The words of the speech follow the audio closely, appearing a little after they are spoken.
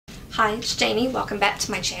Hi, it's Janie. Welcome back to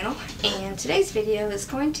my channel, and today's video is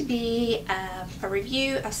going to be a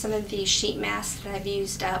review of some of the sheet masks that I've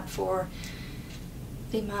used up for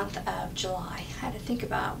the month of July. I had to think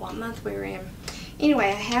about what month we were in. Anyway,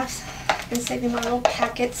 I have been saving my little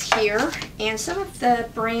packets here, and some of the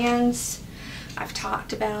brands I've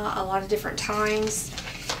talked about a lot of different times.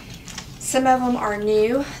 Some of them are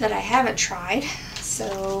new that I haven't tried.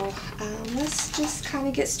 So let's just kind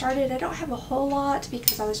of get started. I don't have a whole lot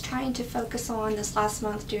because I was trying to focus on this last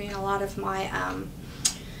month doing a lot of my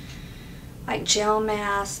like gel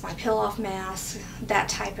masks, my peel-off masks, that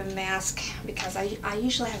type of mask, because I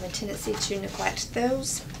usually have a tendency to neglect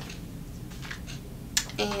those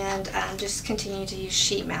and just continue to use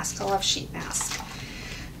sheet masks. I love sheet masks.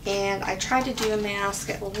 And I try to do a mask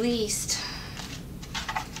at least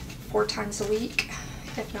 4 times a week,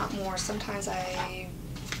 if not more. Sometimes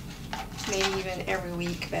maybe even every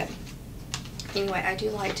week, but anyway, I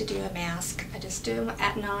do like to do a mask. I just do them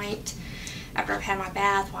at night after I've had my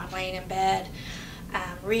bath, while I'm laying in bed,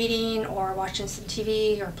 reading or watching some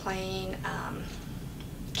TV or playing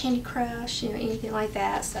Candy Crush, anything like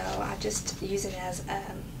that. So I just use it as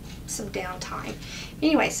some downtime.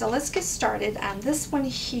 Anyway, so let's get started. This one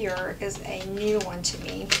here is a new one to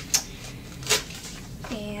me,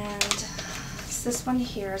 and this one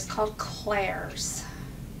here is called Claire's.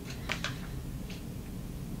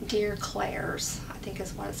 Dear Claire's, I think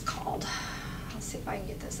is what it's called. Let's see if I can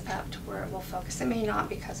get this up to where it will focus. It may not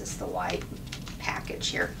because it's the white package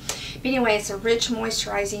here. But anyway, it's a rich, moist,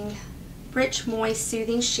 soothing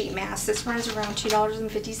sheet mask. This runs around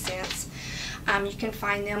 $2.50. You can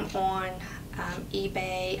find them on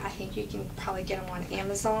eBay. I think you can probably get them on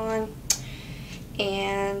Amazon.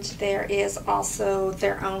 And there is also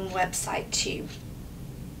their own website too.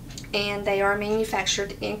 And they are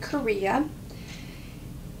manufactured in Korea.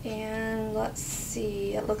 And let's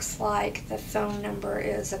see, it looks like the phone number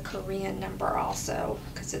is a Korean number also,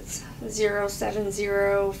 because it's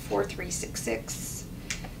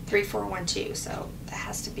 070-4366-3412. So that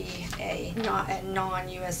has to be a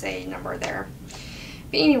non-USA number there.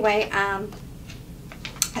 But anyway, I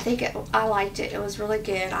think I liked it. It was really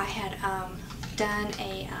good. I had done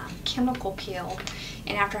a chemical peel,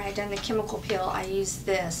 and after I had done the chemical peel, I used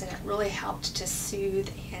this, and it really helped to soothe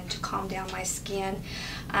and to calm down my skin.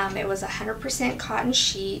 It was 100% cotton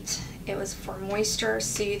sheet. It was for moisture,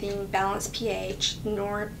 soothing, balanced pH,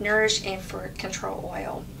 nourish, and for control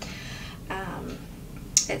oil.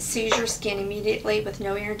 It soothes your skin immediately with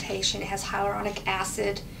no irritation. It has hyaluronic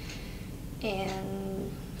acid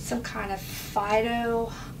and some kind of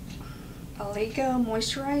phyto oligo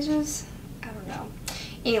moisturizers. I don't know.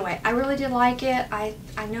 Anyway, I really did like it. I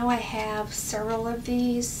know I have several of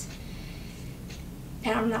these,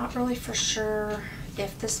 and I'm not really for sure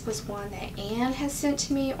if this was one that Anne has sent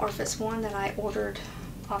to me or if it's one that I ordered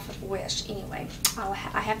off of Wish. Anyway,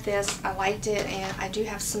 I have this. I liked it, and I do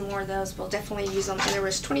have some more of those. We'll definitely use them. And there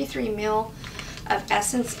was 23 ml of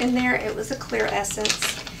essence in there. It was a clear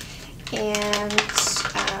essence, and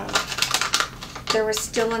there was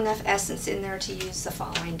still enough essence in there to use the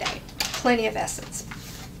following day. Plenty of essence.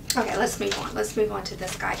 Okay, let's move on. Let's move on to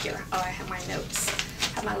this guy here. Oh, I have my notes.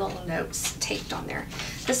 I have my little notes taped on there.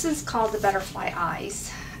 This is called the Butterfly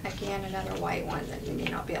Eyes. Again, another white one that you may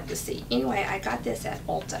not be able to see. Anyway, I got this at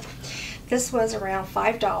Ulta. This was around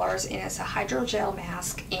 $5, and it's a hydrogel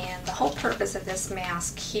mask. And the whole purpose of this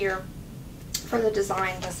mask here for the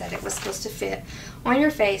design was that it was supposed to fit on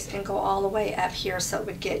your face and go all the way up here, so it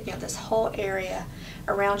would get this whole area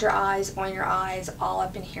around your eyes, on your eyes, all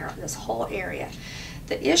up in here, this whole area.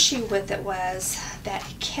 The issue with it was that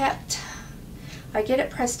it kept, I get it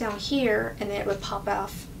pressed down here, and then it would pop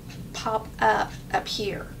up up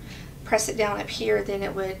here. Press it down up here, then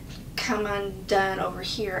it would come undone over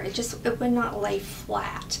here. It would not lay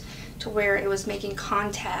flat to where it was making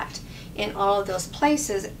contact in all of those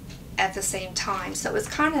places at the same time. So it was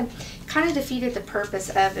kind of defeated the purpose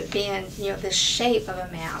of it being the shape of a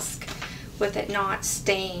mask with it not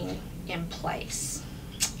staying in place.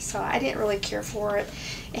 So I didn't really care for it.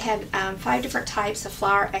 It had 5 different types of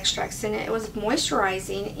flower extracts in it. It was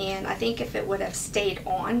moisturizing, and I think if it would have stayed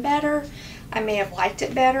on better, I may have liked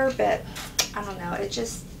it better, but I don't know.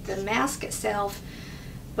 The mask itself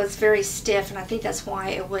was very stiff, and I think that's why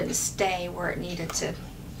it wouldn't stay where it needed to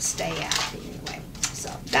stay at anyway. So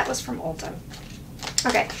that was from Ulta.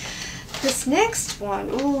 Okay, this next one,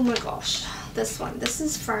 oh my gosh, this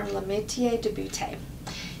is from Le Métier de Beauté.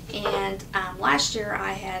 And last year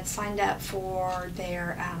I had signed up for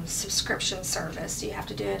their subscription service. You have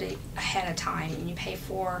to do it ahead of time, and you pay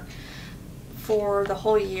for the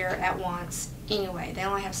whole year at once. Anyway, they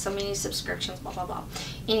only have so many subscriptions, blah, blah, blah.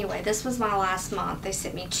 Anyway, this was my last month. They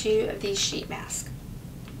sent me 2 of these sheet masks.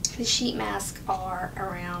 The sheet masks are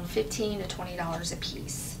around $15 to $20 a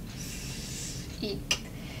piece. Eek.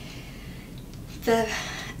 The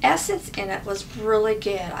essence in it was really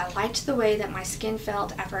good. I liked the way that my skin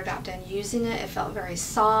felt after I got done using it. It felt very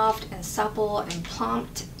soft and supple and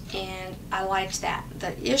plumped, and I liked that.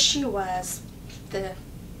 The issue was the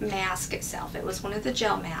mask itself. It was one of the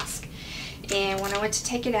gel masks, and when I went to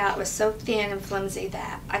take it out, it was so thin and flimsy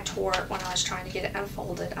that I tore it when I was trying to get it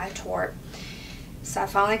unfolded. I tore it. So I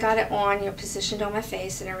finally got it on, you know, positioned on my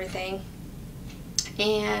face and everything,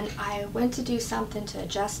 and I went to do something to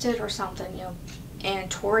adjust it or something, you know, and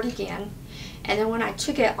tore it again. And then when I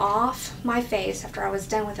took it off my face, after I was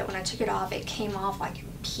done with it, when I took it off, it came off like in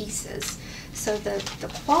pieces. So the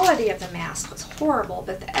quality of the mask was horrible,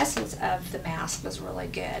 but the essence of the mask was really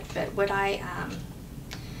good. But would I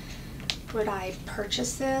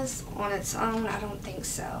purchase this on its own? I don't think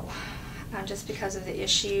so. Just because of the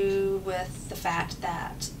issue with the fact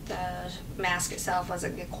that the mask itself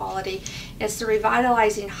wasn't good quality. It's the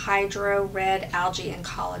Revitalizing Hydro Red Algae and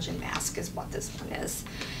Collagen Mask is what this one is.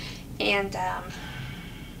 And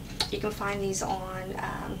you can find these on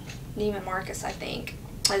Neiman Marcus, I think,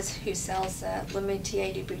 is who sells the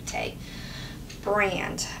L'Amitié du Beauté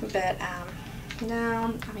brand. But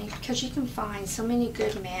no, I mean, because you can find so many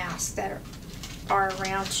good masks that are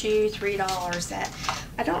around $2, $3 that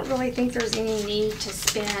I don't really think there's any need to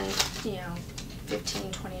spend, you know,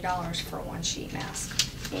 $15, $20 for one sheet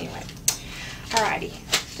mask. Anyway, alrighty.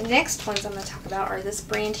 The next ones I'm going to talk about are this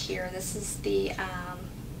brand here. This is the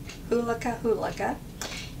Hulika,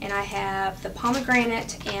 and I have the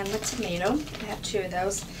pomegranate and the tomato. I have 2 of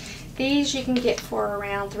those. These you can get for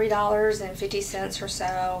around $3.50 or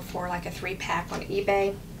so for like a 3-pack on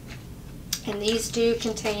eBay. And these do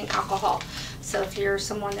contain alcohol. So if you're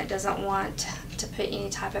someone that doesn't want to put any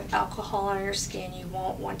type of alcohol on your skin, you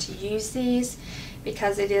won't want to use these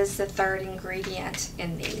because it is the 3rd ingredient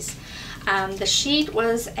in these. The sheet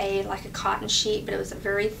was like a cotton sheet, but it was a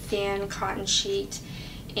very thin cotton sheet.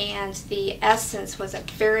 And the essence was a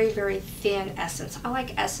very, very thin essence. I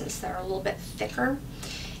like essence that are a little bit thicker.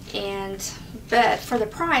 But for the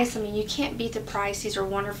price, I mean, you can't beat the price. These are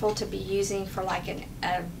wonderful to be using for like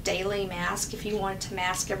a daily mask. If you wanted to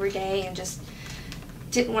mask every day and just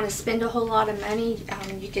didn't want to spend a whole lot of money,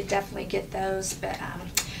 you could definitely get those. But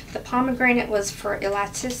the pomegranate was for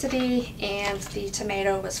elasticity and the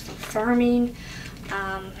tomato was for firming.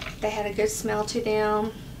 They had a good smell to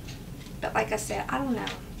them. But like I said, I don't know.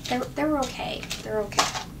 They're okay. They're okay.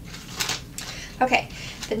 Okay.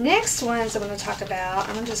 The next ones I'm going to talk about,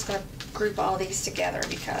 I'm just going to group all these together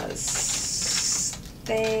because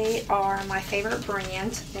they are my favorite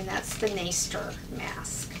brand, and that's the Naisture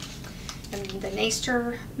mask. And the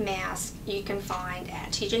Naisture mask you can find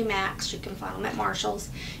at TJ Maxx, you can find them at Marshall's,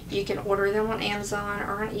 you can order them on Amazon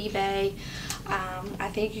or on eBay. I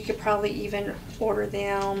think you could probably even order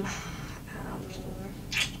them.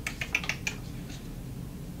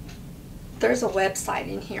 There's a website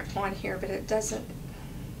in here on here, but it doesn't.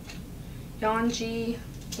 Yeon.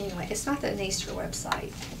 Anyway, it's not the Naisture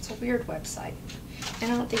website. It's a weird website.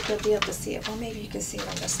 And I don't think you'll be able to see it. Well, maybe you can see it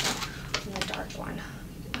on this one, on the dark one.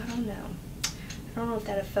 I don't know. I don't know if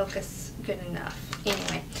that'll focus good enough.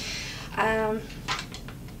 Anyway,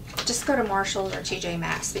 just go to Marshall's or TJ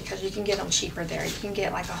Maxx because you can get them cheaper there. You can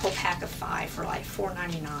get like a whole pack of 5 for like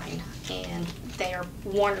 $4.99, and they are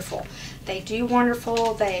wonderful. They do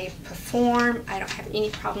wonderful. They perform. I don't have any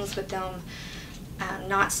problems with them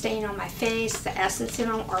not staying on my face. The essence in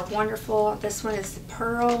them are wonderful. This one is the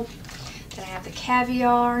Pearl. Then I have the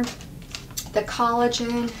Caviar, the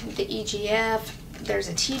Collagen, the E.G.F. There's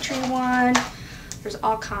a tea tree one. There's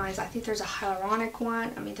all kinds. I think there's a hyaluronic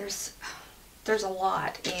one. I mean, there's a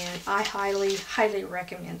lot, and I highly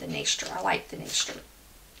recommend the Naisture. I like the Naisture.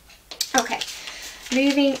 Okay,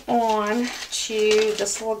 moving on to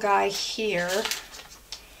this little guy here.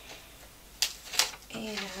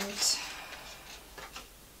 And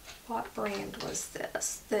what brand was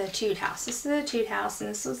this? The Etude House. This is the Etude House,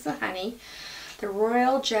 and this was the honey. The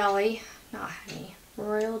Royal Jelly, not honey,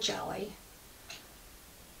 Royal Jelly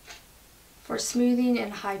for smoothing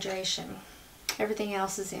and hydration. Everything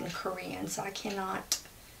else is in Korean, so I cannot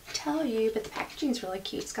tell you, but the packaging is really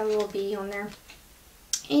cute. It's got a little bee on there.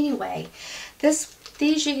 Anyway, these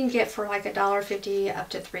you can get for like $1.50 up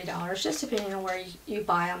to $3, just depending on where you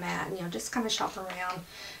buy them at. You know, just kind of shop around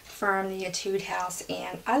from the Etude House,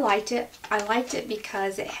 and I liked it. I liked it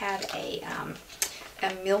because it had a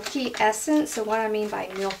milky essence. So what I mean by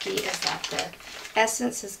milky is that the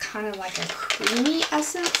essence is kind of like a creamy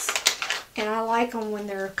essence. And I like them when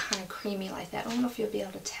they're kind of creamy like that. I don't know if you'll be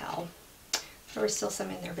able to tell. There was still some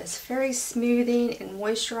in there, but it's very smoothing and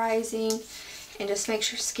moisturizing, and just makes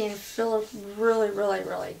your skin feel really, really,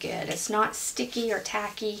 really good. It's not sticky or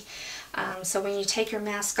tacky. So when you take your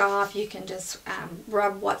mask off, you can just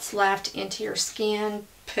rub what's left into your skin,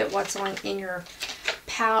 put what's on in your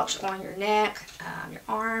pouch on your neck, your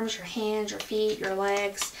arms, your hands, your feet, your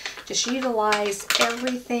legs. Just utilize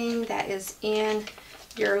everything that is in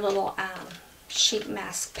your little sheet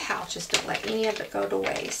mask pouches. Don't let any of it go to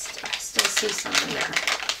waste. I still see some in there,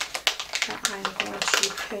 but I'm going to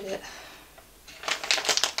put it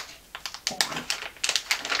on.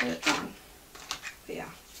 But yeah,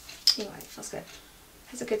 anyway, it feels good.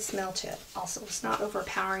 Has a good smell to it. Also, it's not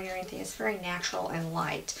overpowering or anything. It's very natural and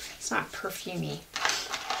light. It's not perfumey.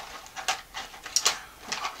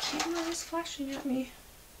 The camera is flashing at me.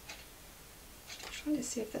 I'm trying to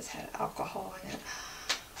see if this had alcohol in it.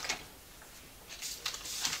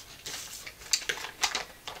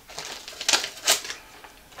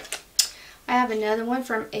 I have another one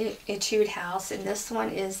from Etude House, and this one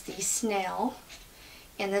is the Snail,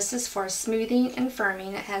 and this is for smoothing and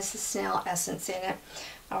firming. It has the snail essence in it,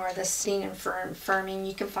 or the smoothing and firming.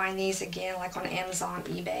 You can find these again like on Amazon,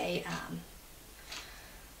 eBay.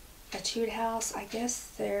 Etude House, I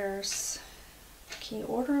guess there's, can you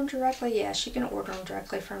order them directly? Yes, you can order them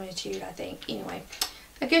directly from Etude, I think. Anyway,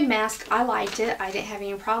 a good mask. I liked it. I didn't have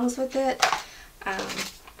any problems with it. I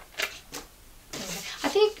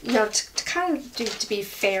think, you know, to be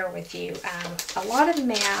fair with you, a lot of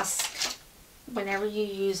masks, whenever you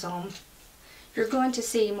use them, you're going to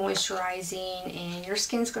see moisturizing, and your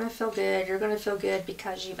skin's going to feel good. You're going to feel good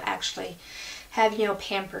because you've actually have, you know,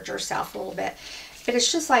 pampered yourself a little bit. But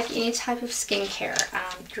it's just like any type of skincare.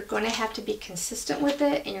 You're going to have to be consistent with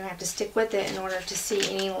it, and you're going to have to stick with it in order to see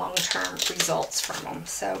any long-term results from them.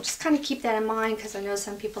 So just kind of keep that in mind, because I know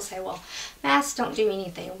some people say, well, masks don't do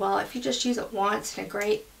anything. Well, if you just use it once in a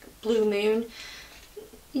great blue moon,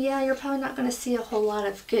 yeah, you're probably not going to see a whole lot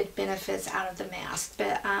of good benefits out of the mask.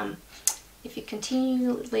 But if you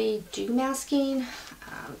continually do masking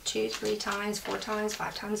 2, 3 times, 4 times,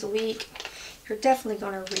 5 times a week, you're definitely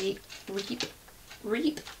going to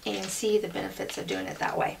reap and see the benefits of doing it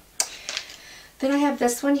that way. Then I have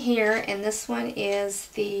this one here, and this one is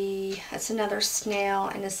it's another Snail,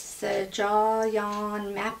 and this is the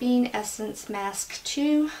Yeon Mapping Essence Mask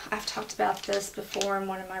 2. I've talked about this before in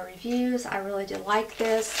one of my reviews. I really did like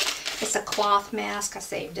this. It's a cloth mask. I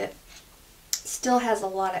saved it. Still has a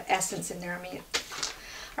lot of essence in there. I mean,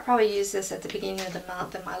 I probably used this at the beginning of the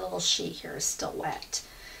month, and my little sheet here is still wet.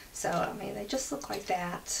 So, I mean, they just look like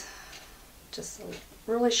that. Just a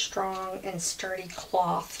really strong and sturdy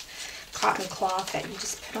cloth, cotton cloth that you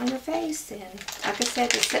just put on your face, and like I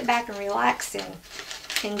said, just sit back and relax and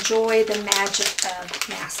enjoy the magic of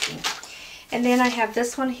masking. And then I have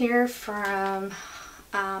this one here from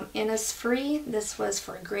Innisfree. This was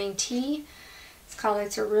for green tea.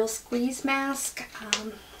 It's a real squeeze mask.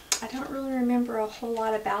 I don't really remember a whole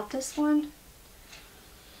lot about this one,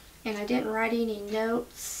 and I didn't write any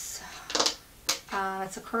notes.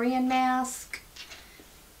 It's a Korean mask.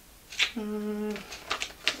 I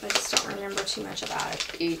just don't remember too much about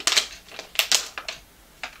it.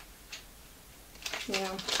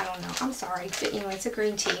 Yeah, I don't know. I'm sorry. But anyway, it's a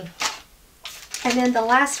green tea. And then the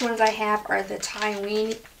last ones I have are the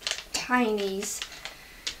Tinies.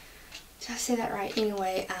 Did I say that right?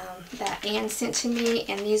 Anyway, that Anne sent to me,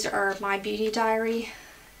 and these are my Beauty Diary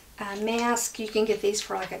mask. You can get these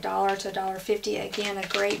for like $1 to $1.50. Again, a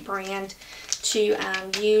great brand to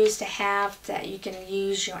use, to have, that you can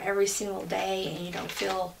use, you know, every single day, and you don't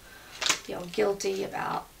feel, you know, guilty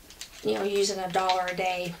about, you know, using $1 a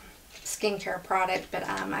day skincare product. But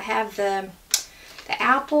I have the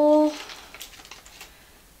apple,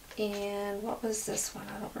 and what was this one?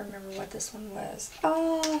 I don't remember what this one was.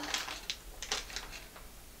 Oh,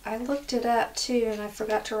 I looked it up too, and I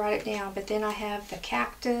forgot to write it down. But then I have the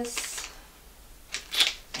cactus,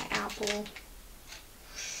 the apple.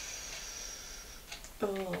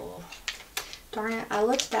 Oh, darn it. I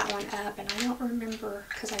looked that one up, and I don't remember,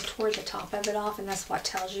 because I tore the top of it off, and that's what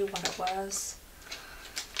tells you what it was.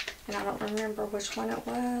 And I don't remember which one it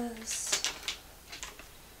was.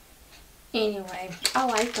 Anyway, I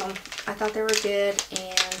liked them. I thought they were good,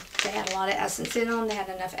 and they had a lot of essence in them. They had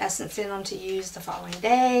enough essence in them to use the following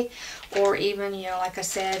day, or even, you know, like I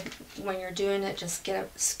said, when you're doing it, just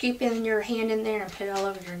scoop in your hand in there and put it all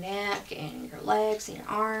over your neck and your legs and your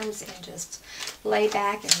arms, and just lay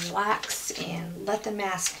back and relax and let the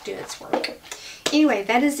mask do its work. Anyway,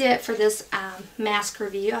 that is it for this mask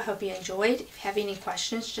review. I hope you enjoyed. If you have any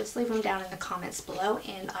questions, just leave them down in the comments below,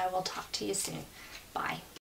 and I will talk to you soon. Bye.